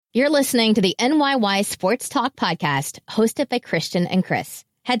You're listening to the NYY Sports Talk podcast, hosted by Christian and Chris.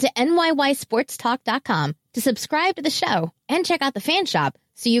 Head to NYYSportsTalk.com to subscribe to the show and check out the fan shop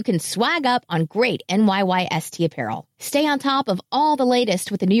so you can swag up on great NYYST apparel. Stay on top of all the latest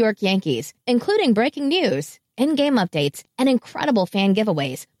with the New York Yankees, including breaking news, in-game updates, and incredible fan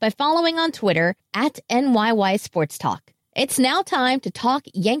giveaways by following on Twitter at NYY Sports Talk. It's now time to talk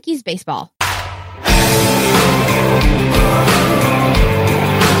Yankees baseball.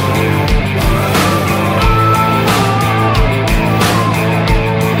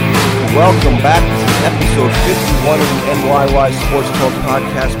 Welcome back to episode 51 of the NYY Sports Talk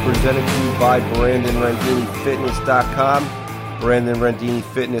podcast, presented to you by BrandonRandiniFitness.com.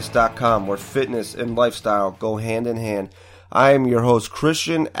 BrandonRandiniFitness.com, where fitness and lifestyle go hand in hand. I am your host,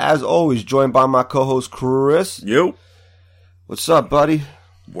 Christian, as always, joined by my co-host, Chris. Yo. What's up, buddy?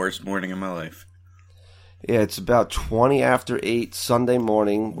 Worst morning of my life. Yeah, it's about 20 after 8 Sunday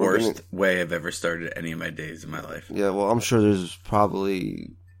morning. Worst way I've ever started any of my days in my life. Yeah, well, I'm sure there's probably...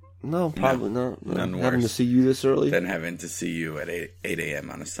 No, probably not. None having worse to see you this early? than having to see you at 8 a.m.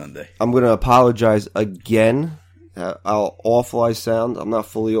 on a Sunday. I'm going to apologize again. How awful I sound. I'm not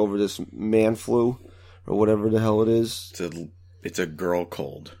fully over this man flu or whatever the hell it is. It's a girl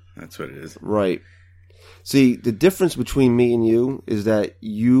cold. That's what it is. Right. See, the difference between me and you is that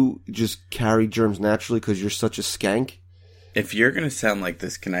you just carry germs naturally because you're such a skank. If you're going to sound like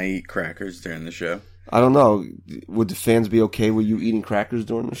this, can I eat crackers during the show? I don't know. Would the fans be okay with you eating crackers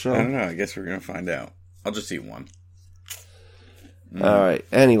during the show? I don't know. I guess we're going to find out. I'll just eat one. All right.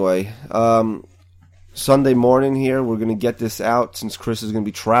 Anyway, Sunday morning here, we're going to get this out since Chris is going to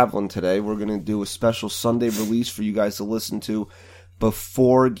be traveling today. We're going to do a special Sunday release for you guys to listen to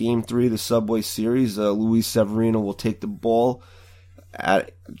before Game 3 of the Subway Series. Luis Severino will take the ball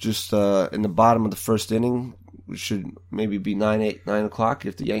at just in the bottom of the first inning. It should maybe be 9 o'clock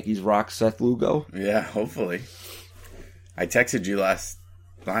if the Yankees rock Seth Lugo. Yeah, hopefully. I texted you last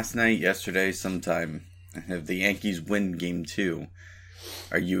night, yesterday, sometime. If the Yankees win Game 2,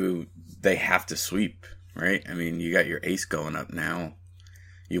 they have to sweep, right? I mean, you got your ace going up now.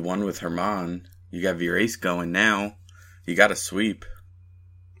 You won with Herman. You got your ace going now. You got to sweep.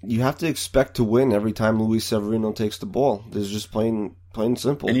 You have to expect to win every time Luis Severino takes the ball. This is just plain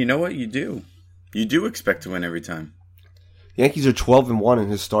simple. And you know what? You do. You do expect to win every time. Yankees are 12-1 in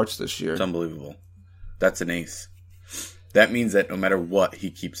his starts this year. It's unbelievable. That's an ace. That means that no matter what,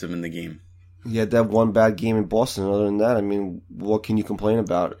 he keeps him in the game. He had that one bad game in Boston. Other than that, I mean, what can you complain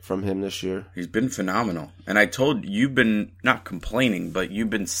about from him this year? He's been phenomenal. And I told you've been not complaining, but you've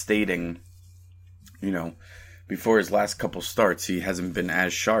been stating, before his last couple starts, he hasn't been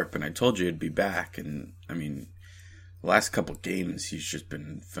as sharp. And I told you he'd be back. And, I mean, the last couple games, he's just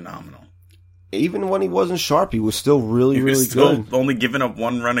been phenomenal. Even when he wasn't sharp, he was still really good. He was still only giving up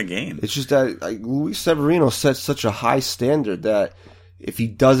one run a game. It's just that Luis Severino sets such a high standard that if he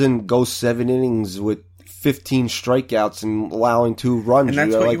doesn't go 7 innings with 15 strikeouts and allowing 2 runs,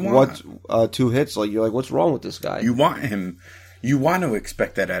 and you're like, what? 2 hits? You're like, what's wrong with this guy? You want him. You want to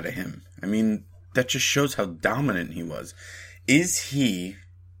expect that out of him. I mean, that just shows how dominant he was. Is he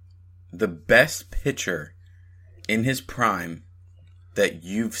the best pitcher in his prime that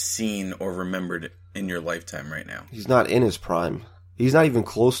you've seen or remembered in your lifetime right now? He's not in his prime. He's not even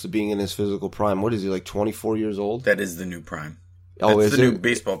close to being in his physical prime. What is he, 24 years old? That is the new prime. Oh, That's is the it? new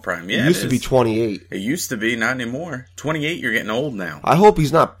baseball prime. Yeah, it used to be 28. It used to be, not anymore. 28, you're getting old now. I hope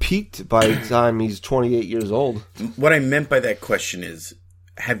he's not peaked by the time he's 28 years old. What I meant by that question is,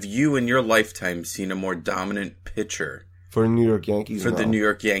 have you in your lifetime seen a more dominant pitcher for the New York Yankees? The New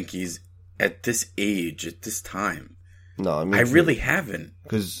York Yankees at this age, at this time? No, I mean, I really haven't.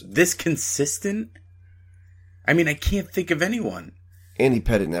 Because this consistent, I mean, I can't think of anyone. Andy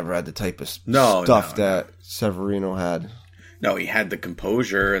Pettitte never had the type of stuff that Severino had. No, he had the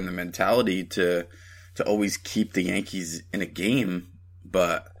composure and the mentality to always keep the Yankees in a game.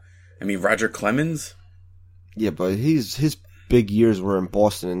 But, I mean, Roger Clemens? Yeah, but his big years were in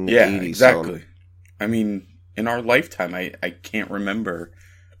Boston in the 80s. Yeah, exactly. So. I mean, in our lifetime, I can't remember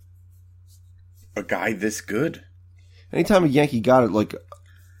a guy this good. Anytime a Yankee got it,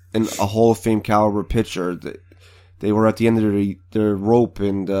 a Hall of Fame caliber pitcher, they were at the end of their rope,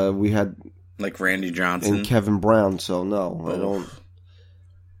 and we had like Randy Johnson and Kevin Brown. So no, I don't.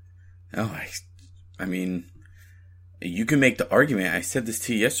 No, I mean, you can make the argument. I said this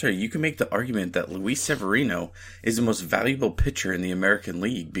to you yesterday. You can make the argument that Luis Severino is the most valuable pitcher in the American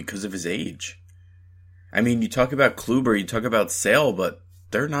League because of his age. I mean, you talk about Kluber, you talk about Sale, but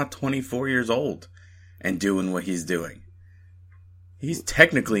they're not 24 years old and doing what he's doing. He's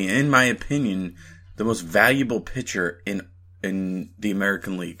technically, in my opinion, the most valuable pitcher in in the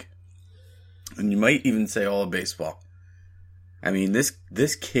American League. And you might even say all of baseball. I mean,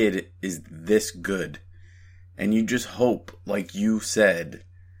 this kid is this good. And you just hope, like you said,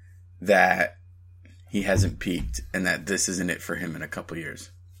 that he hasn't peaked and that this isn't it for him in a couple years.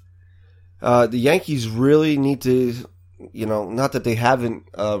 The Yankees really need to, not that they haven't,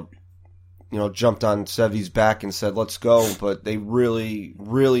 jumped on Sevy's back and said, let's go, but they really,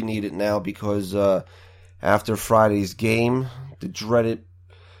 really need it now because after Friday's game, the dreaded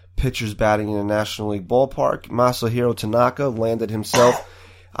pitchers batting in the National League ballpark, Masahiro Tanaka landed himself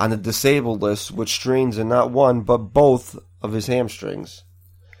on the disabled list with strains in not one, but both of his hamstrings.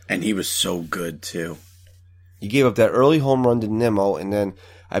 And he was so good, too. He gave up that early home run to Nimmo, and then,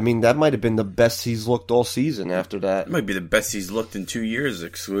 that might have been the best he's looked all season after that. It might be the best he's looked in 2 years,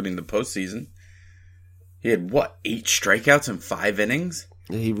 excluding the postseason. He had, 8 strikeouts in 5 innings?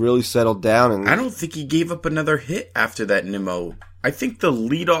 He really settled down. And I don't think he gave up another hit after that Nimmo. I think the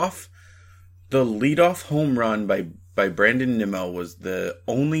leadoff home run by Brandon Nimmo was the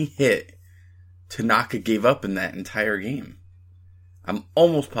only hit Tanaka gave up in that entire game. I'm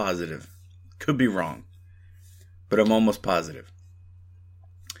almost positive. Could be wrong. But I'm almost positive.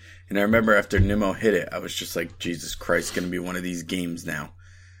 And I remember after Nimmo hit it, I was just like, Jesus Christ, it's going to be one of these games now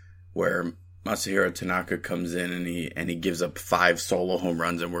where Masahiro Tanaka comes in and he gives up 5 solo home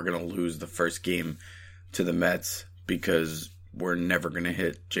runs and we're going to lose the first game to the Mets because we're never going to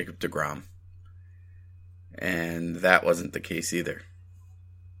hit Jacob deGrom. And that wasn't the case either.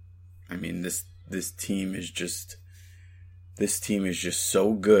 I mean, this team is just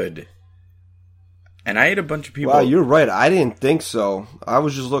so good. And I had a bunch of people. Wow, you're right. I didn't think so. I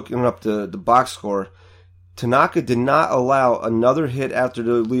was just looking up the box score. Tanaka did not allow another hit after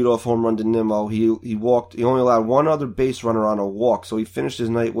the leadoff home run to Nimmo. He walked. He only allowed one other base runner on a walk. So he finished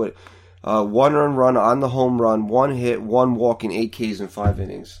his night with 1 earned run on the home run, 1 hit, 1 walk, and 8 Ks in 5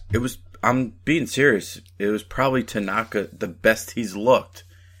 innings. I'm being serious. It was probably Tanaka the best he's looked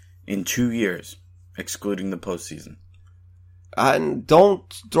in 2 years, excluding the postseason. And don't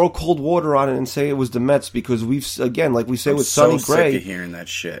throw cold water on it and say it was the Mets because like we say with Sonny Gray. Sick of hearing that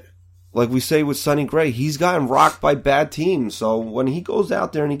shit. Like we say with Sonny Gray, he's gotten rocked by bad teams. So when he goes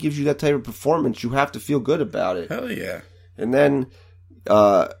out there and he gives you that type of performance, you have to feel good about it. Hell yeah. And then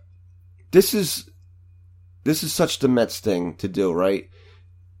this is such the Mets thing to do, right?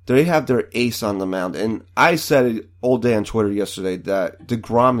 They have their ace on the mound. And I said it all day on Twitter yesterday that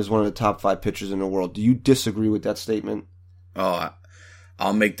deGrom is one of the top 5 pitchers in the world. Do you disagree with that statement? Oh,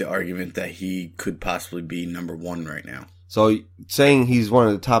 I'll make the argument that he could possibly be number 1 right now. So saying he's one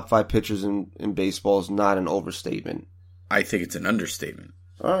of the top 5 pitchers in baseball is not an overstatement. I think it's an understatement.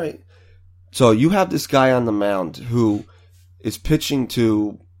 All right. So you have this guy on the mound who is pitching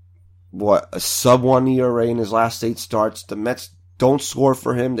to, a sub-1 ERA in his last 8 starts. The Mets don't score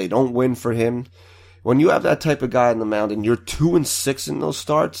for him. They don't win for him. When you have that type of guy on the mound and you're 2-6 in those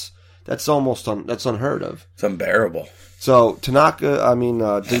starts, that's that's unheard of. It's unbearable. So Tanaka,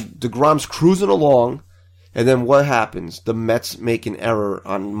 deGrom's cruising along, and then what happens? The Mets make an error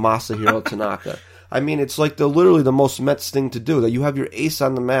on Masahiro Tanaka. It's like literally the most Mets thing to do. That you have your ace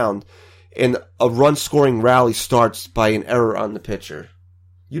on the mound, and a run-scoring rally starts by an error on the pitcher.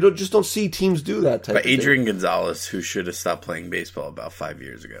 You just don't see teams do that type of thing. Adrian Gonzalez, who should have stopped playing baseball about 5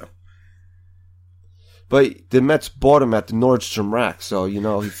 years ago. But the Mets bought him at the Nordstrom rack, so he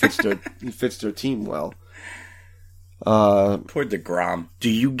fits their team well. Poor deGrom. Do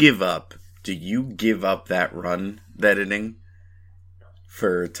you give up that run, that inning,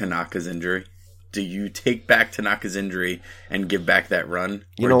 for Tanaka's injury? Do you take back Tanaka's injury and give back that run?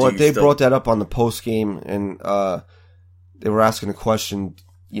 You know what? They brought that up on the post game, and they were asking a question.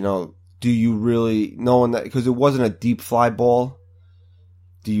 Do you really, knowing that because it wasn't a deep fly ball?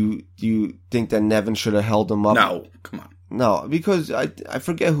 Do you think that Nevin should have held him up? No, come on. No, because I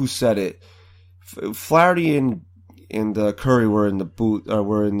forget who said it. Flaherty and Curry were in the booth, or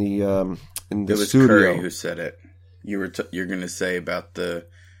were in the studio. It was Curry who said it. You're going to say about the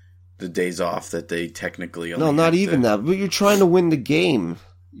days off that they technically only not even that. But you're trying to win the game.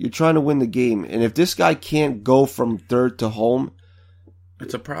 And if this guy can't go from third to home,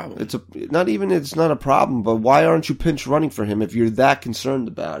 it's a problem. It's not a problem. But why aren't you pinch running for him if you're that concerned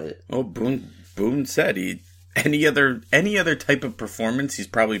about it? Well, Boone said any other type of performance, he's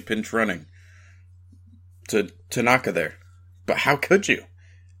probably pinch running to Tanaka there. But how could you?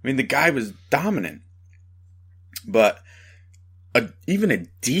 The guy was dominant. But even a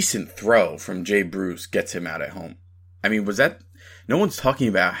decent throw from Jay Bruce gets him out at home. Was that... No one's talking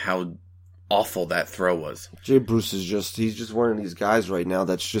about how awful that throw was. Jay Bruce he's just one of these guys right now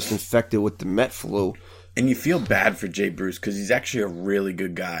that's just infected with the Met flu. And you feel bad for Jay Bruce because he's actually a really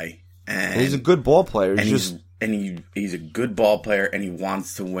good guy. And he's a good ball player. He's a good ball player, and he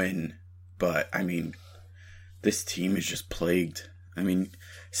wants to win. But, I mean, this team is just plagued. I mean,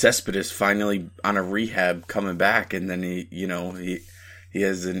 Cespedes finally on a rehab coming back, and then he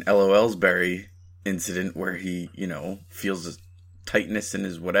has an LOLsbury incident where he, feels a tightness in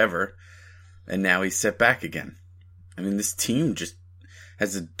his whatever, and now he's set back again. I mean, this team just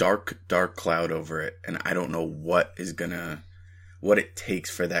has a dark, dark cloud over it, and I don't know what it takes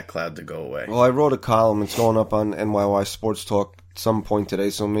for that cloud to go away. Well, I wrote a column. It's going up on NYY Sports Talk at some point today,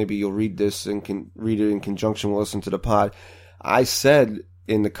 so maybe you'll read this and can read it in conjunction with listen to the pod. I said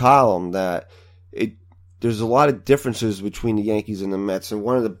in the column that there's a lot of differences between the Yankees and the Mets, and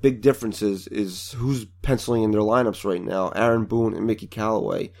one of the big differences is who's penciling in their lineups right now, Aaron Boone and Mickey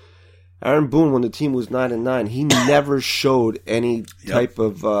Callaway. Aaron Boone, when the team was 9-9, he never showed any type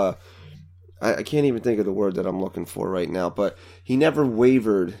of I can't even think of the word that I'm looking for right now, but he never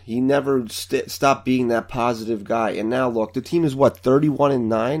wavered. He never stopped being that positive guy. And now, look, the team is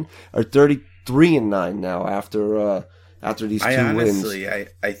 31-9 or 33-9 now after these 2 wins.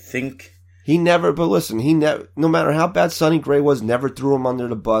 I think he never. But listen, no matter how bad Sonny Gray was, never threw him under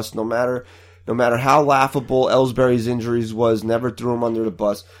the bus. No matter how laughable Ellsbury's injuries was, never threw him under the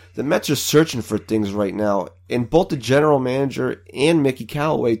bus. The Mets are searching for things right now, and both the general manager and Mickey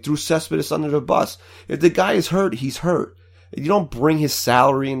Callaway threw Cespedes under the bus. If the guy is hurt, he's hurt. You don't bring his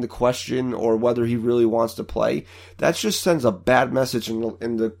salary into question or whether he really wants to play. That just sends a bad message in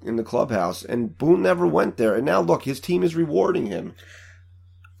the clubhouse. And Boone never went there. And now look, his team is rewarding him.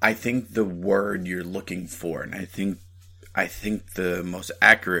 I think the word you're looking for, and I think the most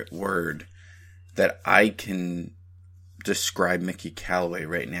accurate word that I can describe Mickey Callaway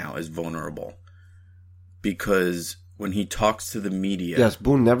right now is vulnerable. Because when he talks to the media... Yes,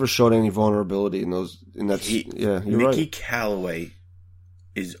 Boone never showed any vulnerability in those... Mickey Callaway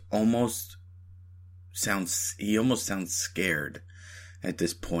is almost sounds scared at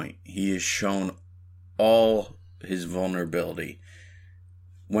this point. He has shown all his vulnerability.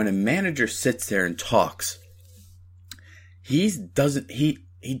 When a manager sits there and talks, he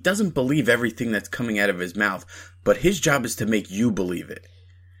doesn't believe everything that's coming out of his mouth, but his job is to make you believe it.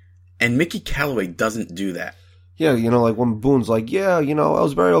 And Mickey Callaway doesn't do that. Yeah, like when Boone's like,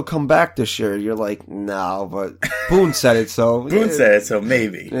 Ellsbury will come back this year. You're like, no, but Boone said it, so... Boone said it, so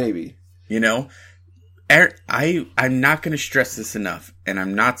maybe. Maybe. I'm not going to stress this enough, and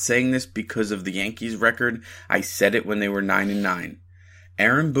I'm not saying this because of the Yankees record. I said it when they were 9-9.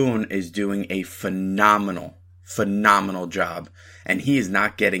 Aaron Boone is doing a phenomenal job, and he is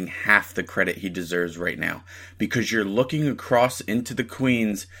not getting half the credit he deserves right now, because you're looking across into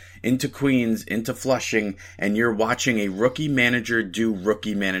Queens, into Flushing, and you're watching a rookie manager do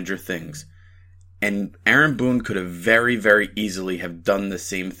rookie manager things. And Aaron Boone could have very, very easily have done the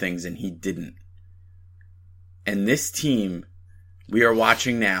same things, and he didn't. And this team we are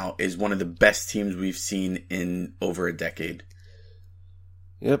watching now is one of the best teams we've seen in over a decade.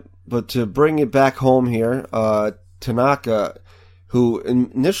 Yep, but to bring it back home here, Tanaka, who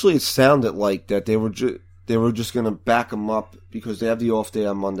initially it sounded like that they were just going to back him up because they have the off day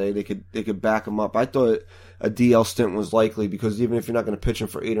on Monday. They could back him up. I thought a DL stint was likely because even if you're not going to pitch him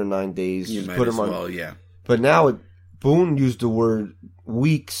for 8 or 9 days, you might put as him on. Well, yeah. But now Boone used the word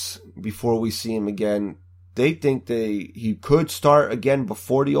weeks before we see him again. They think he could start again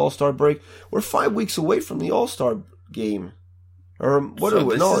before the All-Star break. We're 5 weeks away from the All-Star game. Or what?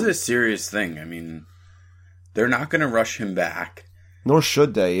 This is a serious thing. I mean, they're not going to rush him back. Nor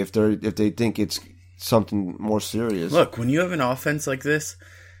should they if they think it's something more serious. Look, when you have an offense like this,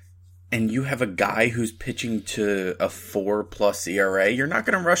 and you have a guy who's pitching to a 4+ ERA, you're not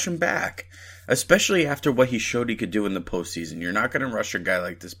going to rush him back. Especially after what he showed he could do in the postseason. You're not going to rush a guy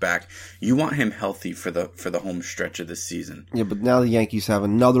like this back. You want him healthy for the home stretch of this season. Yeah, but now the Yankees have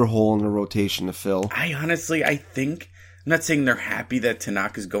another hole in the rotation to fill. I think... I'm not saying they're happy that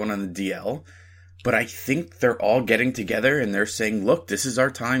Tanaka's going on the DL, but I think they're all getting together and they're saying, look, this is our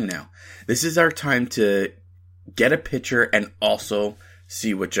time now. This is our time to get a pitcher and also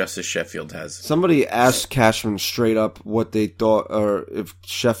see what Justice Sheffield has. Somebody asked Cashman straight up what they thought, or if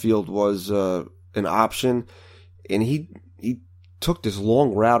Sheffield was an option, and he took this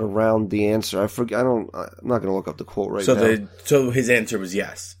long route around the answer. I'm not going to look up the quote right now. So his answer was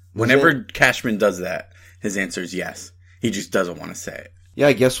yes. Whenever Cashman does that, his answer is yes. He just doesn't want to say it. Yeah,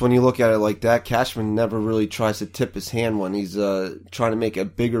 I guess when you look at it like that, Cashman never really tries to tip his hand when he's trying to make a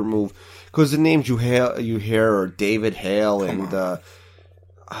bigger move. Because the names you hear are David Hale and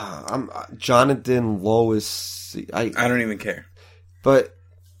Jonathan Lois. I don't even care. But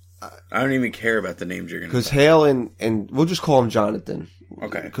I don't even care about the names you're going to Because Hale and we'll just call him Jonathan.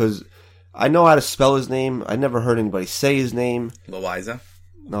 Okay. Because I know how to spell his name. I never heard anybody say his name. Loiza?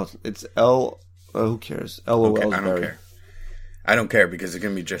 No, it's L. Who cares? LOL. Okay, I don't care. I don't care because it's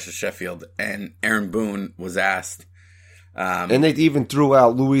going to be Justice Sheffield. And Aaron Boone was asked. And they even threw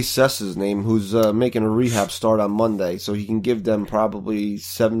out Luis Cessa's name, who's making a rehab start on Monday, so he can give them probably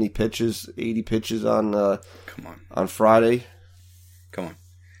 70 pitches, 80 pitches on Friday. Come on.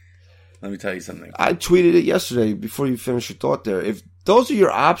 Let me tell you something. I tweeted it yesterday before you finish your thought there. If those are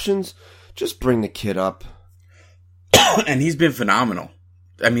your options, just bring the kid up. And he's been phenomenal.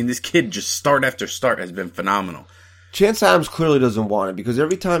 I mean, this kid just start after start has been phenomenal. Chance Adams clearly doesn't want it because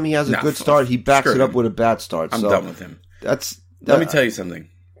every time he has a good start, he backs it up with a bad start. I'm done with him. Let me tell you something.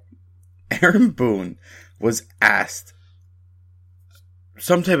 Aaron Boone was asked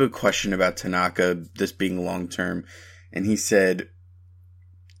some type of question about Tanaka, this being long-term, and he said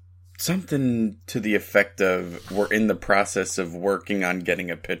something to the effect of, we're in the process of working on getting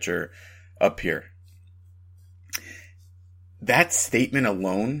a pitcher up here. That statement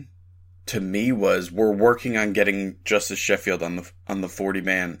alone, to me, was, we're working on getting Justice Sheffield on the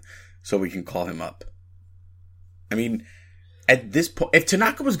 40-man so we can call him up. I mean, at this point, if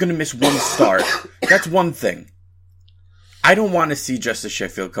Tanaka was going to miss one start, that's one thing. I don't want to see Justice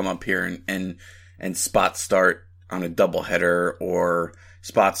Sheffield come up here and spot start on a doubleheader or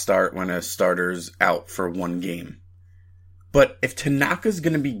spot start when a starter's out for one game. But if Tanaka's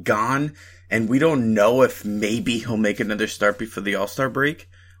going to be gone and we don't know if maybe he'll make another start before the All-Star break,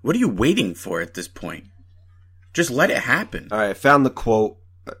 what are you waiting for at this point? Just let it happen. All right, I found the quote.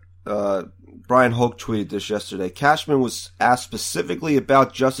 Brian Hoke tweeted this yesterday. Cashman was asked specifically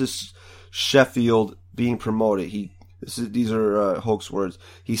about Justice Sheffield being promoted. These are Hoke's words.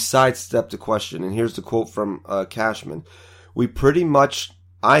 He sidestepped the question, and here's the quote from Cashman. We pretty much,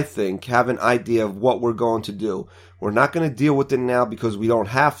 I think, have an idea of what we're going to do. We're not going to deal with it now because we don't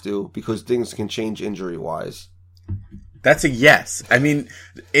have to, because things can change injury-wise. That's a yes. I mean,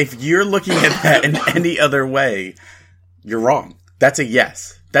 if you're looking at that in any other way, you're wrong. That's a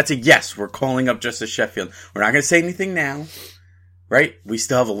yes. That's a yes. We're calling up Justice Sheffield. We're not going to say anything now, right? We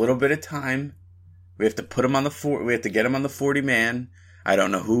still have a little bit of time. We have to put him on we have to get him on the 40-man. I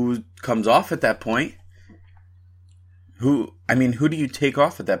don't know who comes off at that point. Who do you take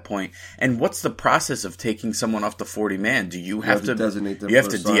off at that point? And what's the process of taking someone off the 40-man? Do you have to designate them? You have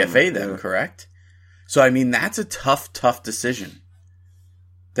to DFA them, correct? So, I mean, that's a tough decision.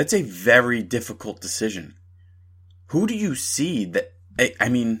 That's a very difficult decision. Who do you see that... I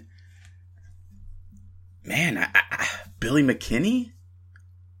mean, man, Billy McKinney?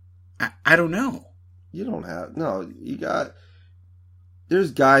 I don't know. You don't have... No, you got...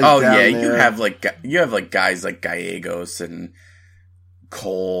 There's guys down there. you have guys like Gallegos and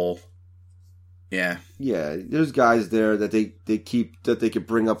Cole. Yeah. Yeah, there's guys there that they keep that they could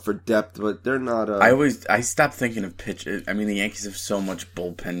bring up for depth, but they're not. I stopped thinking of pitch. I mean, the Yankees have so much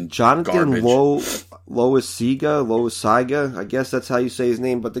bullpen Jonathan garbage. Loisiga, I guess that's how you say his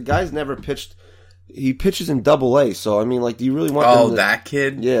name, but the guy's never pitched. He pitches in Double-A, so I mean, like, do you really want? That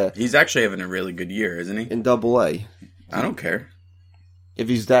kid? Yeah, he's actually having a really good year, isn't he? In Double-A. I don't care. If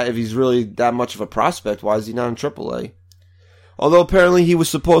he's really that much of a prospect, why is he not in Triple-A? Although apparently he was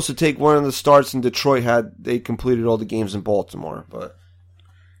supposed to take one of the starts in Detroit had they completed all the games in Baltimore, but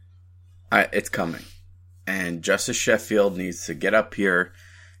it's coming. And Justice Sheffield needs to get up here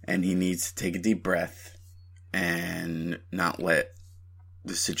and he needs to take a deep breath and not let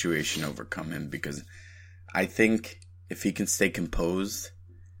the situation overcome him, because I think if he can stay composed,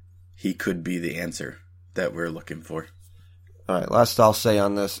 he could be the answer that we're looking for. All right, last I'll say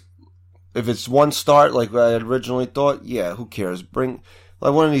on this. If it's one start like I had originally thought, yeah, who cares? Let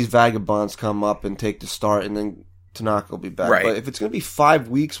one of these vagabonds come up and take the start, and then Tanaka will be back. Right. But if it's going to be 5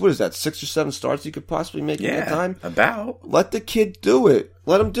 weeks, what is that, 6 or 7 starts you could possibly make in that time? About. Let the kid do it.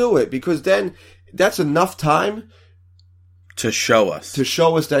 Let him do it, because then that's enough time to show us.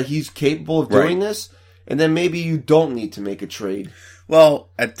 That he's capable of doing this, and then maybe you don't need to make a trade. Well,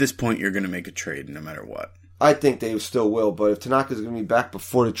 at this point, you're going to make a trade no matter what. I think they still will, but if Tanaka's going to be back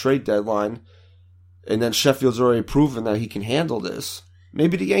before the trade deadline, and then Sheffield's already proven that he can handle this,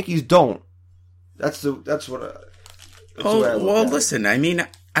 maybe the Yankees don't. Listen, I mean,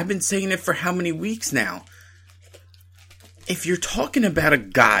 I've been saying it for how many weeks now? If you're talking about a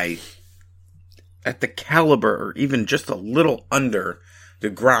guy at the caliber, or even just a little under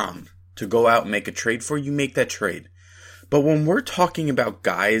DeGrom, to go out and make a trade for, you make that trade. But when we're talking about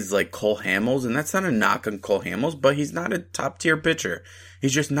guys like Cole Hamels, and that's not a knock on Cole Hamels, but he's not a top-tier pitcher.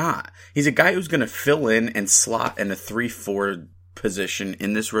 He's just not. He's a guy who's going to fill in and slot in a 3-4 position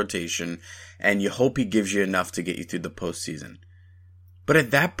in this rotation, and you hope he gives you enough to get you through the postseason. But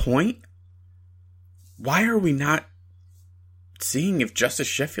at that point, why are we not seeing if Justice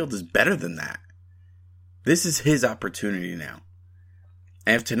Sheffield is better than that? This is his opportunity now.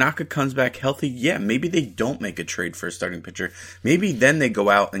 And if Tanaka comes back healthy, yeah, maybe they don't make a trade for a starting pitcher. Maybe then they go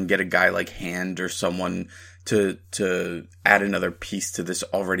out and get a guy like Hand or someone to add another piece to this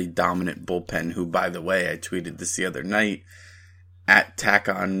already dominant bullpen, who, by the way, I tweeted this the other night, at tack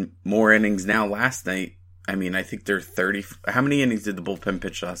on more innings now last night. I mean, I think they're 30. How many innings did the bullpen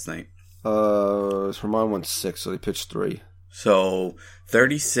pitch last night? Vermont went 6, so they pitched 3. So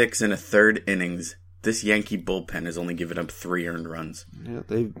 36 and a third innings. This Yankee bullpen has only given up 3 earned runs. Yeah,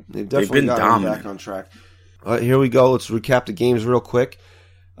 they've definitely gotten dominant. Back on track. All right, here we go. Let's recap the games real quick.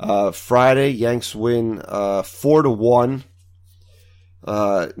 Friday, Yanks win 4-1.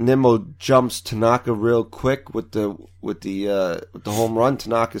 Nimmo jumps Tanaka real quick with the home run.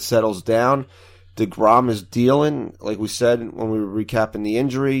 Tanaka settles down. DeGrom is dealing, like we said when we were recapping the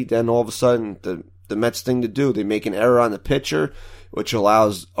injury. Then all of a sudden, the Mets thing to do, they make an error on the pitcher, which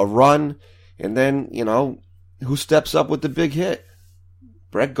allows a run. And then, who steps up with the big hit?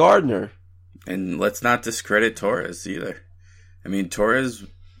 Brett Gardner. And let's not discredit Torres either. I mean, Torres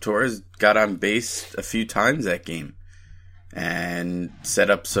got on base a few times that game and set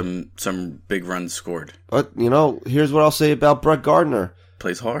up some big runs scored. But, here's what I'll say about Brett Gardner.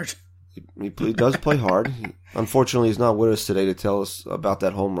 Plays hard. He does play hard. Unfortunately, he's not with us today to tell us about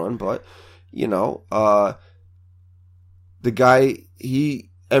that home run. But, the guy,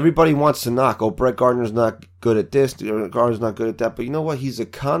 everybody wants to knock. Oh, Brett Gardner's not good at this. Gardner's not good at that. But you know what? He's a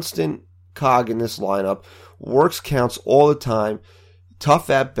constant cog in this lineup. Works counts all the time. Tough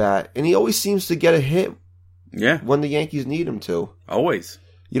at bat. And he always seems to get a hit. Yeah. When the Yankees need him to. Always.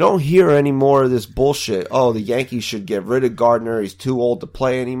 You don't hear any more of this bullshit. Oh, the Yankees should get rid of Gardner. He's too old to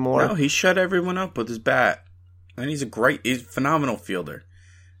play anymore. No, he shut everyone up with his bat. And he's a phenomenal fielder.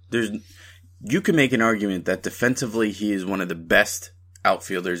 You can make an argument that defensively he is one of the best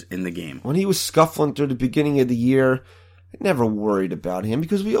outfielders in the game. When he was scuffling through the beginning of the year, I never worried about him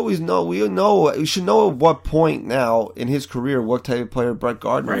because we should know at what point now in his career what type of player Brett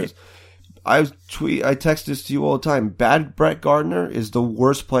Gardner is. I text this to you all the time. Bad Brett Gardner is the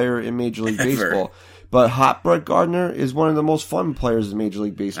worst player in Major League Baseball. But hot Brett Gardner is one of the most fun players in Major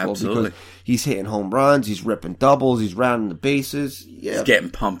League Baseball. Absolutely. Because he's hitting home runs, he's ripping doubles, he's rounding the bases. Yeah. He's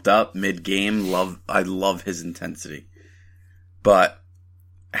getting pumped up mid-game. I love his intensity. But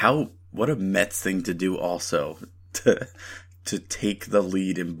what a Mets thing to do also, to take the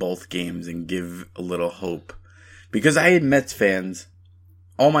lead in both games and give a little hope. Because I had Mets fans.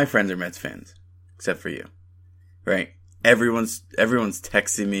 All my friends are Mets fans, except for you, right? Everyone's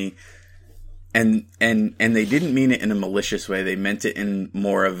texting me, and they didn't mean it in a malicious way. They meant it in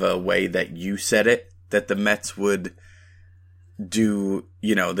more of a way that you said it, that the Mets would do.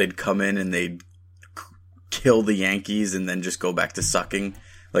 They'd come in and they'd kill the Yankees and then just go back to sucking.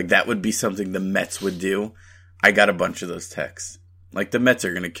 Like that would be something the Mets would do. I got a bunch of those texts. Like the Mets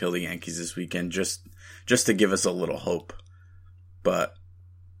are going to kill the Yankees this weekend just to give us a little hope, but.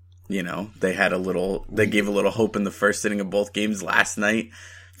 They gave a little hope in the first inning of both games last night.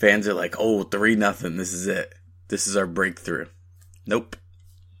 Fans are like, 3-0. This is it. This is our breakthrough. Nope.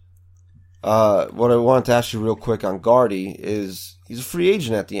 What I wanted to ask you real quick on Gardy is he's a free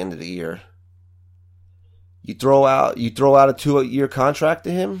agent at the end of the year. You throw out a 2-year contract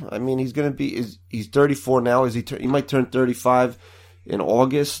to him. I mean, he's going to be he's 34 now. He might turn 35 in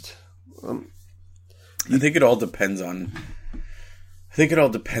August. I think it all depends on.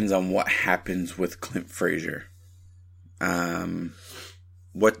 What happens with Clint Frazier.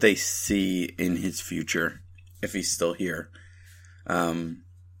 What they see in his future, if he's still here.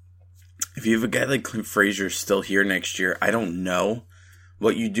 If you have a guy like Clint Frazier still here next year, I don't know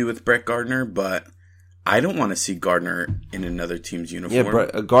what you do with Brett Gardner, but I don't want to see Gardner in another team's uniform.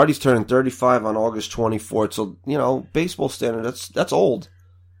 Yeah, Gardy's turning 35 on August 24th, so, baseball standard, that's old.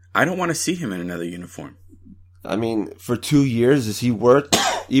 I don't want to see him in another uniform. I mean, for 2 years, is he worth,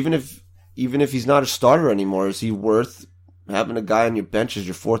 even if he's not a starter anymore, is he worth having a guy on your bench as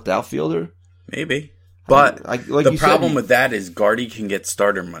your fourth outfielder? Maybe. But the problem with with that is Gardy can get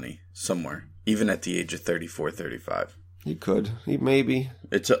starter money somewhere, even at the age of 34, 35. He could. Maybe.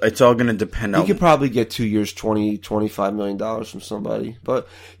 It's all going to depend on... He could probably get 2 years, $25 million from somebody. But,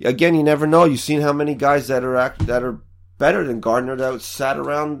 again, you never know. You've seen how many guys that are better than Gardner that sat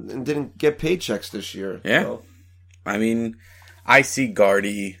around and didn't get paychecks this year. Yeah. So. I mean, I see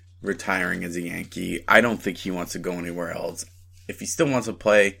Gardy retiring as a Yankee. I don't think he wants to go anywhere else. If he still wants to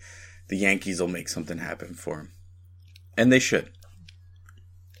play, the Yankees will make something happen for him. And they should.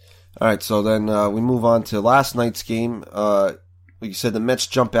 All right, so then we move on to last night's game. Like you said, the Mets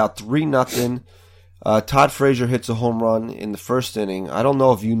jump out 3-0. Todd Frazier hits a home run in the first inning. I don't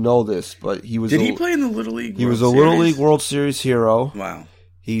know if you know this, but he was. Did he play in the Little League? He was a Little League World Series hero. Wow.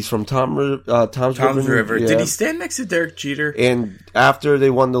 He's from Tom's River. Yeah. Did he stand next to Derek Jeter? And after they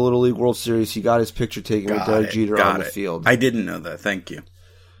won the Little League World Series, he got his picture taken with Derek Jeter on the field. I didn't know that. Thank you.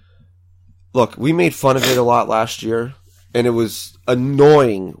 Look, we made fun of it a lot last year, and it was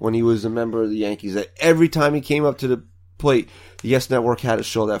annoying when he was a member of the Yankees that every time he came up to the plate, the Yes Network had to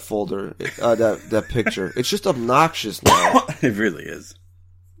show that folder, that picture. It's just obnoxious now. It really is.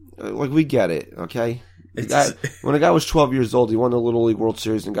 Like, we get it, okay? When a guy was 12 years old, he won the Little League World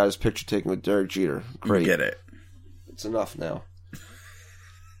Series and got his picture taken with Derek Jeter. Great. You get it. It's enough now.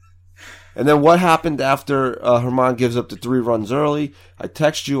 And then what happened after Herman gives up the 3 runs early? I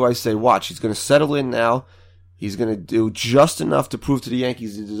text you. I say, watch, he's going to settle in now. He's going to do just enough to prove to the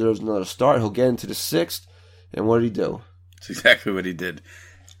Yankees he deserves another start. He'll get into the 6th. And what did he do? That's exactly what he did.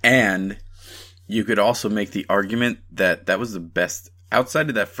 And you could also make the argument that that was the best, outside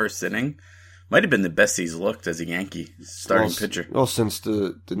of that first inning, might have been the best he's looked as a Yankee starting pitcher. Well, since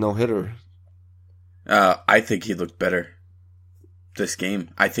the no-hitter. I think he looked better this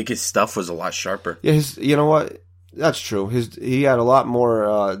game. I think his stuff was a lot sharper. Yeah, you know what? That's true. He had a lot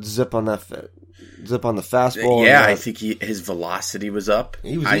more zip on the fastball. Yeah, I think his velocity was up.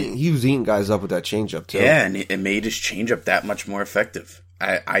 He was eating guys up with that changeup too. Yeah, and it made his changeup that much more effective.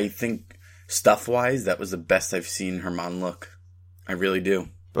 I think stuff-wise, that was the best I've seen Herman look. I really do.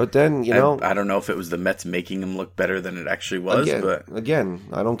 But then, I don't know if it was the Mets making him look better than it actually was. Again,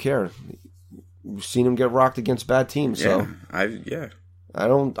 I don't care. We've seen him get rocked against bad teams. So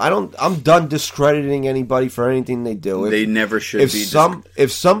I'm done discrediting anybody for anything they do. They never should be.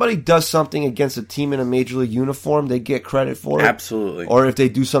 If somebody does something against a team in a major league uniform, they get credit for it. Absolutely. Or if they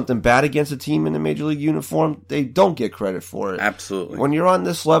do something bad against a team in a major league uniform, they don't get credit for it. Absolutely. When you're on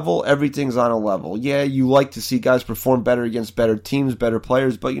this level, everything's on a level. Yeah, you like to see guys perform better against better teams, better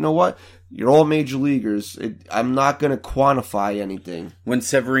players, but you know what? You're all major leaguers. I'm not going to quantify anything. When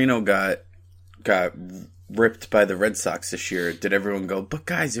Severino got ripped by the Red Sox this year, did everyone go, but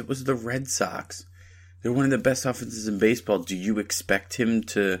guys, it was the Red Sox. They're one of the best offenses in baseball. Do you expect him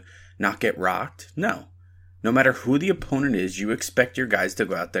to not get rocked? No. No matter who the opponent is, you expect your guys to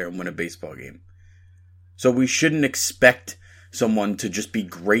go out there and win a baseball game. So we shouldn't expect someone to just be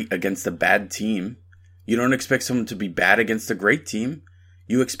great against a bad team. You don't expect someone to be bad against a great team.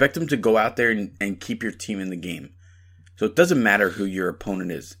 You expect them to go out there and keep your team in the game. So it doesn't matter who your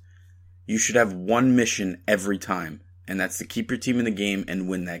opponent is. You should have one mission every time, and that's to keep your team in the game and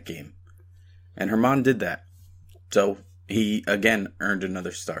win that game. And Herman did that. So he, again, earned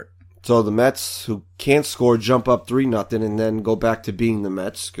another start. So the Mets, who can't score, jump up 3-0 and then go back to being the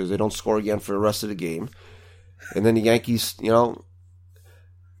Mets because they don't score again for the rest of the game. And then the Yankees,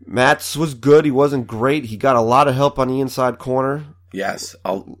 Matz was good. He wasn't great. He got a lot of help on the inside corner. Yes,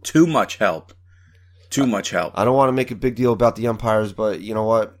 too much help. Too much help. I don't want to make a big deal about the umpires, but you know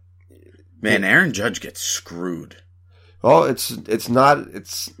what? Man, Aaron Judge gets screwed. Well, it's not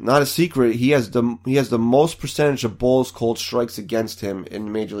a secret. He has the most percentage of balls called strikes against him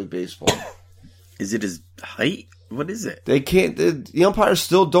in Major League Baseball. Is it his height? What is it? They can't. The umpires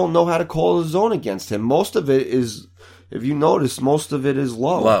still don't know how to call the zone against him. Most of it is, if you notice, most of it is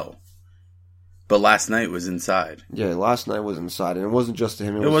low. But last night was inside. Yeah, last night was inside, and it wasn't just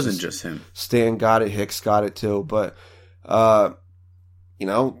him. It wasn't just him. Stan got it. Hicks got it too. But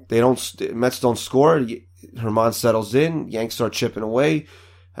Mets don't score. Herman settles in. Yanks start chipping away.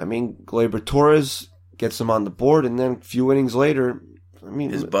 I mean, Gleyber Torres gets him on the board, and then a few innings later,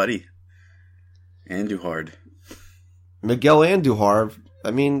 his buddy Andujar, Miguel Andujar.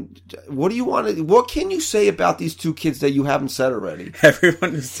 I mean, what can you say about these two kids that you haven't said already?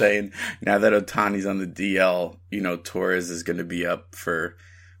 Everyone is saying now that Ohtani's on the DL, Torres is going to be up for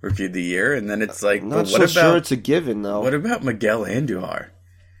Rookie of the Year, and then it's like, I'm not so sure it's a given though. What about Miguel Andujar?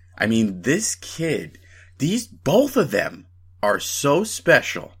 I mean, this kid, both of them are so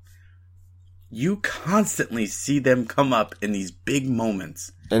special. You constantly see them come up in these big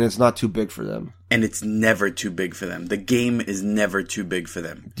moments. And it's not too big for them. And it's never too big for them. The game is never too big for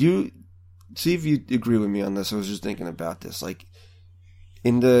them. Do you see if you agree with me on this? I was just thinking about this. Like,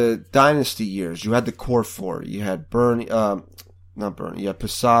 in the dynasty years, you had the core four. You had you had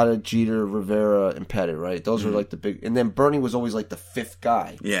Posada, Jeter, Rivera, and Pettit, right? Those were like the big... And then Bernie was always like the fifth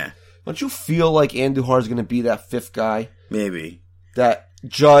guy. Yeah. Don't you feel like Andujar is going to be that fifth guy? Maybe. That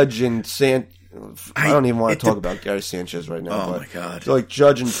Judge and I don't even want to talk about Gary Sanchez right now. Oh, my God. I feel like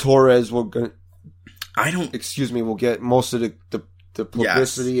Judge and Torres will get most of the the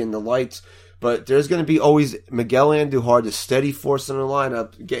publicity and the lights. But there's going to be always Miguel Andujar, the steady force in the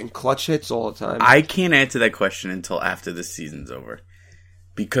lineup, getting clutch hits all the time. I can't answer that question until after the season's over.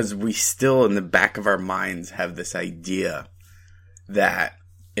 Because we still, in the back of our minds, have this idea that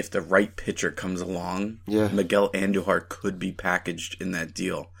if the right pitcher comes along, Miguel Andujar could be packaged in that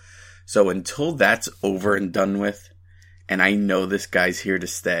deal. So until that's over and done with, and I know this guy's here to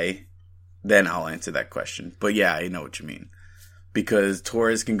stay, then I'll answer that question. But yeah, I know what you mean. Because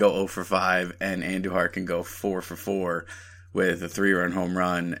Torres can go 0 for 5 and Andujar can go 4 for 4 with a 3-run home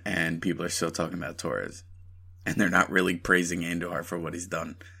run, and people are still talking about Torres. And they're not really praising Andujar for what he's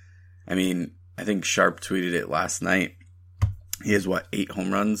done. I mean, I think Sharp tweeted it last night. He has, 8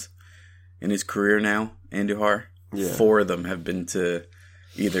 home runs in his career now, Andujar? Yeah. 4 of them have been to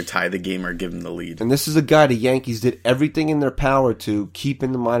either tie the game or give him the lead. And this is a guy the Yankees did everything in their power to keep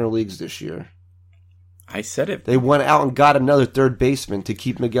in the minor leagues this year. I said it. They went out and got another third baseman to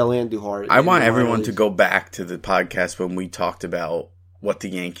keep Miguel Andujar. I want everyone to go back to the podcast when we talked about what the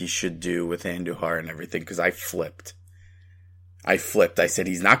Yankees should do with Andujar and everything, because I flipped. I said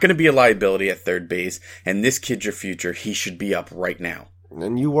he's not going to be a liability at third base, and this kid's your future. He should be up right now.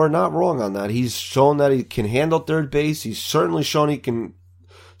 And you were not wrong on that. He's shown that he can handle third base. He's certainly shown he can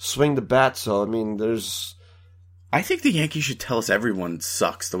swing the bat. So, I mean, there's... I think the Yankees should tell us everyone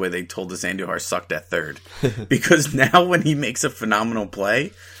sucks the way they told us Andujar sucked at third. Because now when he makes a phenomenal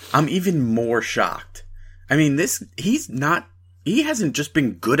play, I'm even more shocked. I mean, he hasn't just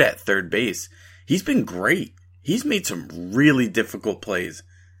been good at third base. He's been great. He's made some really difficult plays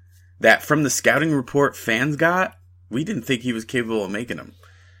that from the scouting report fans got, we didn't think he was capable of making them.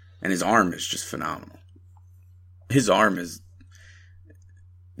 And his arm is just phenomenal. His arm is,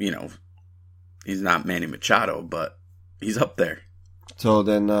 he's not Manny Machado, but he's up there. So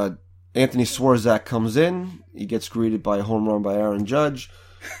then Anthony Swarzak comes in. He gets greeted by a home run by Aaron Judge.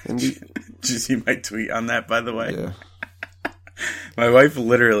 And Did you see my tweet on that, by the way? Yeah. My wife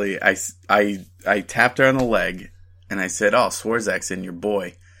literally, I tapped her on the leg, and I said, "Oh, Swarzak's in, your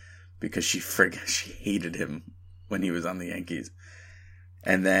boy," because she hated him when he was on the Yankees.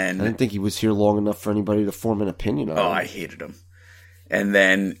 And then I didn't think he was here long enough for anybody to form an opinion on him. Oh, I hated him. And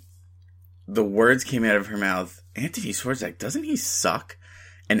then the words came out of her mouth, "Anthony Swarzak, doesn't he suck?"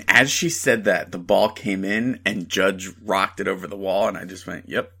 And as she said that, the ball came in, and Judge rocked it over the wall, and I just went,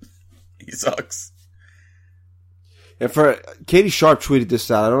 "Yep, he sucks." And for Katie Sharp tweeted this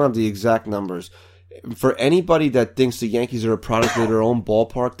out. I don't have the exact numbers. For anybody that thinks the Yankees are a product of their own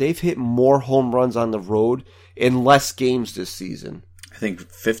ballpark, they've hit more home runs on the road in less games this season. I think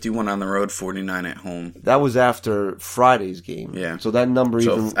 51 on the road, 49 at home. That was after Friday's game. Yeah. So that number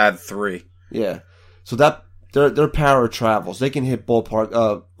even add 3. Yeah. So that their power travels. They can hit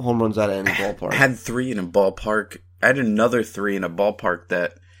home runs out of any ballpark. I had 3 in a ballpark. I had another 3 in a ballpark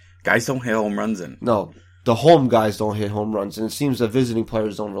that guys don't hit home runs in. No. The home guys don't hit home runs, and it seems that visiting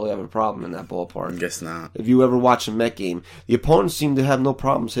players don't really have a problem in that ballpark. I guess not. If you ever watch a Met game, the opponents seem to have no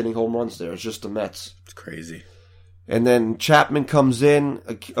problems hitting home runs there. It's just the Mets. It's crazy. And then Chapman comes in.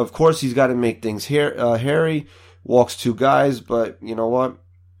 Of course, he's got to make things hairy. Walks 2 guys, but you know what?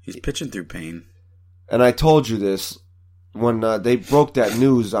 He's pitching through pain. And I told you this when they broke that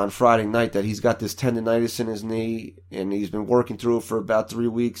news on Friday night that he's got this tendonitis in his knee, and he's been working through it for about 3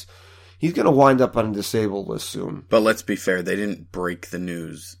 weeks. He's going to wind up on a disabled list soon. But let's be fair, they didn't break the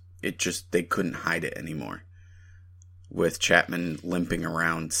news. They couldn't hide it anymore. With Chapman limping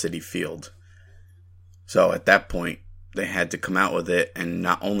around Citi Field. So at that point, they had to come out with it, and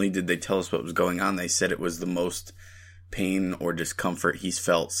not only did they tell us what was going on, they said it was the most pain or discomfort he's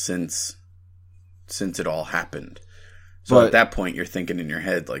felt since it all happened. So at that point, you're thinking in your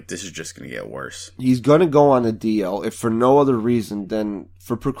head, like, this is just going to get worse. He's going to go on a DL, if for no other reason than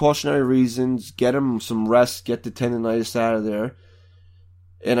for precautionary reasons, get him some rest, get the tendonitis out of there.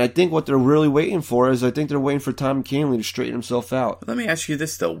 And I think what they're really waiting for is I think they're waiting for Tom Canley to straighten himself out. Let me ask you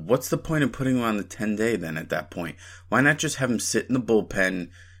this, though. What's the point of putting him on the 10-day then at that point? Why not just have him sit in the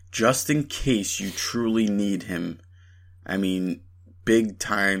bullpen just in case you truly need him? I mean,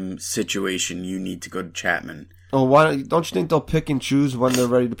 big-time situation, you need to go to Chapman. Oh, don't you think they'll pick and choose when they're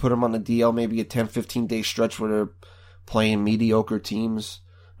ready to put him on the DL? Maybe a 10, 15-day stretch where they're playing mediocre teams.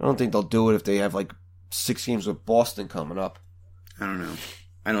 I don't think they'll do it if they have like 6 games with Boston coming up. I don't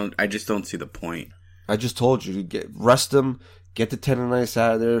know. I just don't see the point. I just told you to rest him, get the tendonitis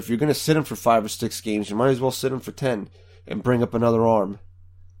out of there. If you're going to sit him for 5 or 6 games, you might as well sit him for 10 and bring up another arm.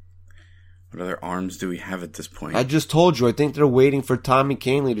 What other arms do we have at this point? I just told you. I think they're waiting for Tommy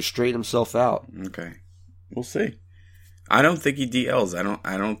Canley to straighten himself out. Okay. We'll see. I don't think he DLs.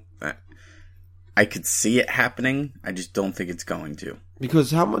 I could see it happening. I just don't think it's going to.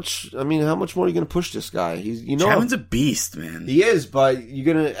 Because how much more are you going to push this guy? Chapman's a beast, man. He is, but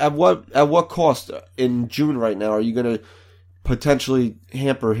you're going to, at what cost in June right now are you going to potentially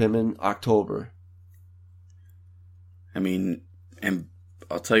hamper him in October? I mean, and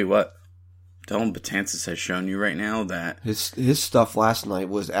I'll tell you what, Dellin Betances has shown you right now that his stuff last night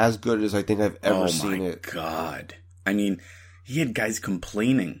was as good as I think I've ever seen it. Oh my God. I mean, he had guys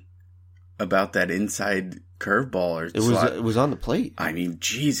complaining about that inside curveball. It was on the plate. I mean,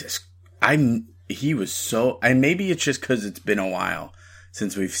 Jesus. He was so, and maybe it's just because it's been a while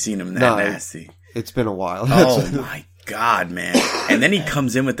since we've seen him that nasty. It's been a while. Oh my God, man. And then he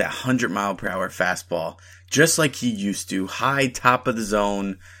comes in with that 100-mile-per-hour fastball, just like he used to. High, top of the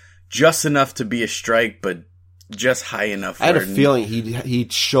zone, just enough to be a strike, but just high enough. I had a feeling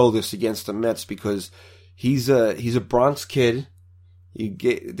he'd show this against the Mets because he's a Bronx kid.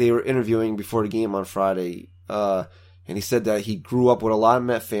 They were interviewing before the game on Friday, and he said that he grew up with a lot of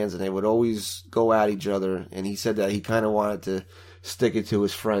Met fans, and they would always go at each other. And he said that he kind of wanted to stick it to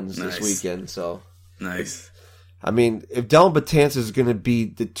his friends this weekend. So nice. I mean, if Dellin Betances is going to be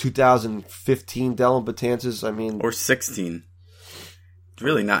the 2015 Dellin Betances, or 16, it's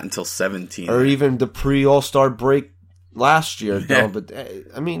really not until 17, or even the pre-All-Star break last year. Yeah.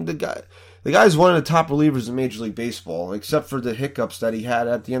 The guy's one of the top relievers in Major League Baseball, except for the hiccups that he had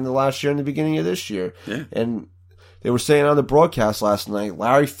at the end of last year and the beginning of this year. Yeah. And they were saying on the broadcast last night,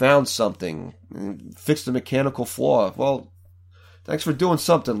 Larry found something, and fixed a mechanical flaw. Well, thanks for doing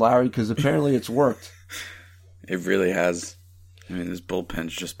something, Larry, because apparently it's worked. It really has. I mean, this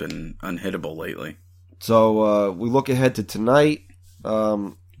bullpen's just been unhittable lately. So we look ahead to tonight.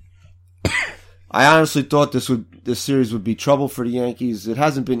 I honestly thought this series would be trouble for the Yankees. It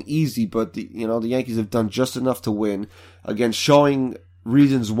hasn't been easy, but the Yankees have done just enough to win. Again, showing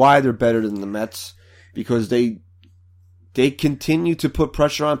reasons why they're better than the Mets, because they continue to put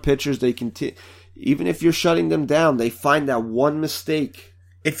pressure on pitchers. Even if you're shutting them down, they find that one mistake.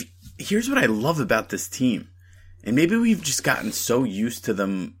 Here's what I love about this team, and maybe we've just gotten so used to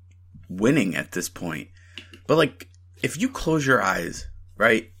them winning at this point. But if you close your eyes,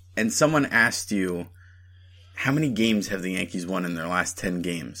 right? And someone asked you, how many games have the Yankees won in their last 10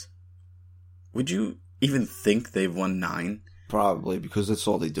 games? Would you even think they've won 9? Probably, because that's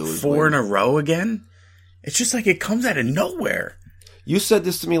all they do is 4 win. in a row again? It's just like it comes out of nowhere. You said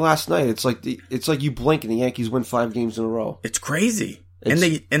this to me last night. It's like you blink and the Yankees win 5 games in a row. It's crazy. And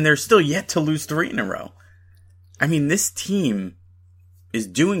they're still yet to lose 3 in a row. I mean, this team is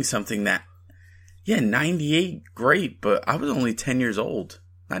doing something that, 98, great, but I was only 10 years old.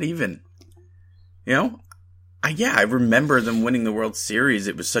 Not even. I remember them winning the World Series.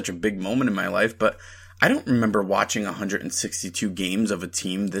 It was such a big moment in my life, but I don't remember watching 162 games of a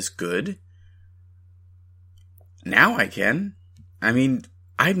team this good. Now I can. I mean,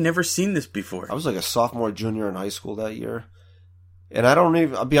 I've never seen this before. I was like a sophomore, junior in high school that year. And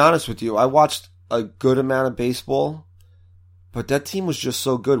I'll be honest with you, I watched a good amount of baseball, but that team was just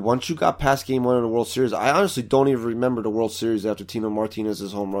so good. Once you got past Game 1 of the World Series, I honestly don't even remember the World Series after Tino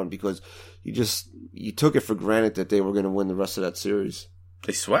Martinez's home run, because you took it for granted that they were going to win the rest of that series.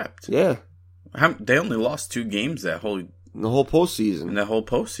 They swept. Yeah. They only lost 2 games the whole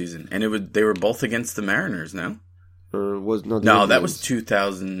postseason. And they were both against the Mariners, no? Or was no? No, that was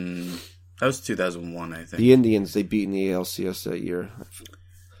 2000. That was 2001, I think. The Indians, they beat in the ALCS that year.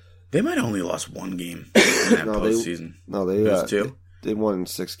 They might have only lost 1 game in that postseason. They 2. They won in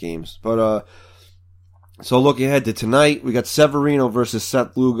 6 games. But so looking ahead to tonight, we got Severino versus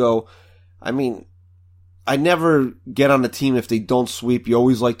Seth Lugo. I mean, I never get on the team if they don't sweep. You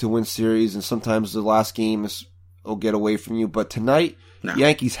always like to win series, and sometimes the last game will get away from you. But tonight,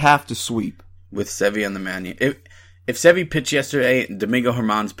 Yankees have to sweep. With Sevy on the mound. If Sevy pitched yesterday, Domingo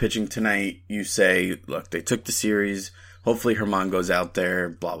Germán's pitching tonight, you say, look, they took the series. Hopefully Germán goes out there,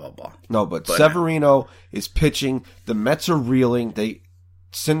 blah, blah, blah. No, but Severino is pitching. The Mets are reeling.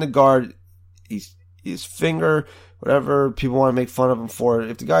 Syndergaard, his finger, whatever, people want to make fun of him for it.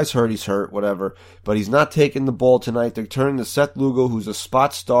 If the guy's hurt, he's hurt, whatever. But he's not taking the ball tonight. They're turning to Seth Lugo, who's a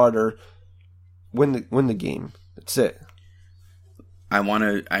spot starter. Win the game. That's it. I want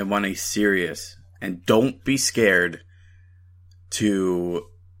a serious, and don't be scared to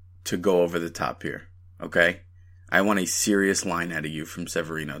go over the top here, okay? I want a serious line out of you from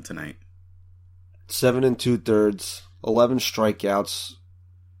Severino tonight. 7 2/3, 11 strikeouts,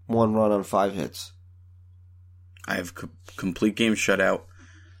 1 run on 5 hits. I have complete game shutout.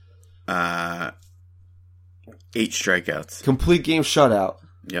 8 strikeouts. Complete game shutout.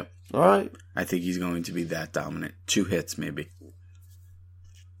 Yep. All right. I think he's going to be that dominant. 2 hits, maybe.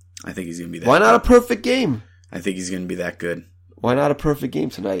 I think he's going to be that Why good. not a perfect game? I think he's going to be that good. Why not a perfect game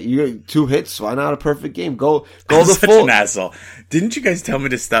tonight? You got 2 hits. Why not a perfect game? Go I'm the such full. an asshole. Didn't you guys tell me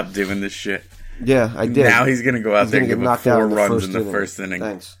to stop doing this shit? Yeah, I did. Now he's going to go out there and give up 4 runs in the inning. first inning.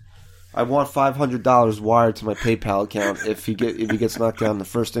 Thanks. I want $500 wired to my PayPal account if he gets knocked down in the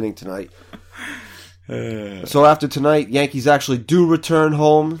first inning tonight. So after tonight, Yankees actually do return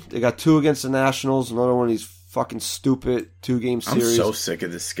home. They got 2 against the Nationals. Another one of these fucking stupid 2-game series. I'm so sick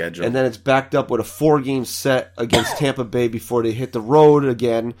of this schedule. And then it's backed up with a 4-game set against Tampa Bay before they hit the road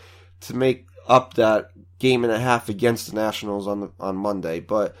again to make up that game and a half against the Nationals on Monday.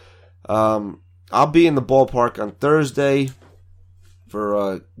 But I'll be in the ballpark on Thursday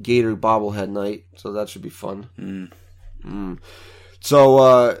for Gator bobblehead night, so that should be fun.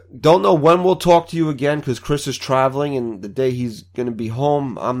 So don't know when we'll talk to you again because Chris is traveling, and the day he's going to be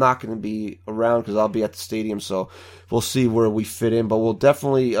home, I'm not going to be around because I'll be at the stadium. So we'll see where we fit in, but we'll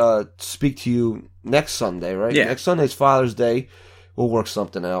definitely speak to you next Sunday, right? Yeah. Next Sunday's Father's Day. We'll work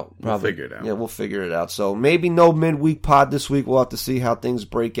something out. Probably. We'll figure it out. Yeah, we'll figure it out. So maybe no midweek pod this week. We'll have to see how things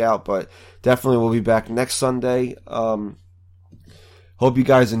break out, but definitely we'll be back next Sunday. Hope you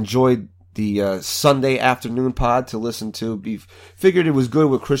guys enjoyed the Sunday afternoon pod to listen to. Figured it was good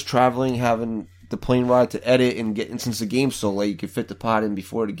with Chris traveling, having the plane ride to edit, and since the game's so late, you could fit the pod in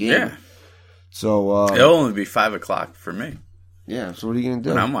before the game. Yeah. So it'll only be 5 o'clock for me. Yeah. So what are you gonna do?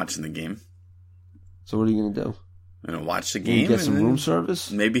 And I'm watching the game. So what are you gonna do? I'm gonna watch the You game. get some and room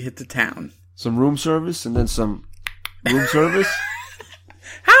service. Maybe hit the town. Some room service, and then some room service.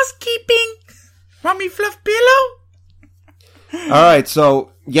 Housekeeping. Want me fluff pillow? All right,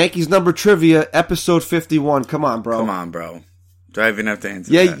 so Yankees number trivia, episode 51. Come on, bro. Come on, bro. Do I even have to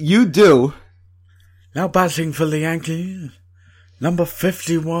answer Yeah, that? you do. Now batting for the Yankees, number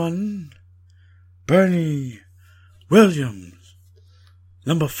 51, Bernie Williams.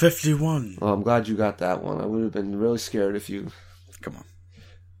 Number 51. Well, I'm glad you got that one. I would have been really scared if you... Come on.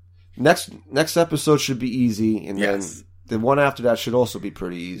 Next episode should be easy, and Yes. then the one after that should also be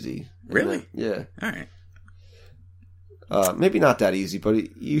pretty easy. And Really? then- yeah. All right. Maybe not that easy, but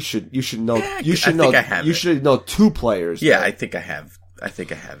you should know. Yeah, You should I know. think I have you it. should know 2 players. Yeah, though. I think I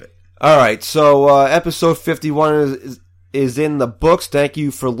have it. All right, so episode 51 is in the books. Thank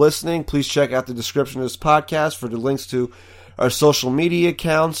you for listening. Please check out the description of this podcast for the links to our social media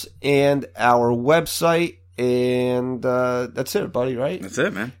accounts and our website. And that's it, buddy, right? That's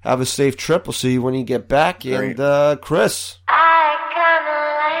it, man. Have a safe trip. We'll see you when you get back. Great. And Chris, I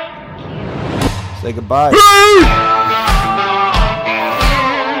kinda like you. say goodbye.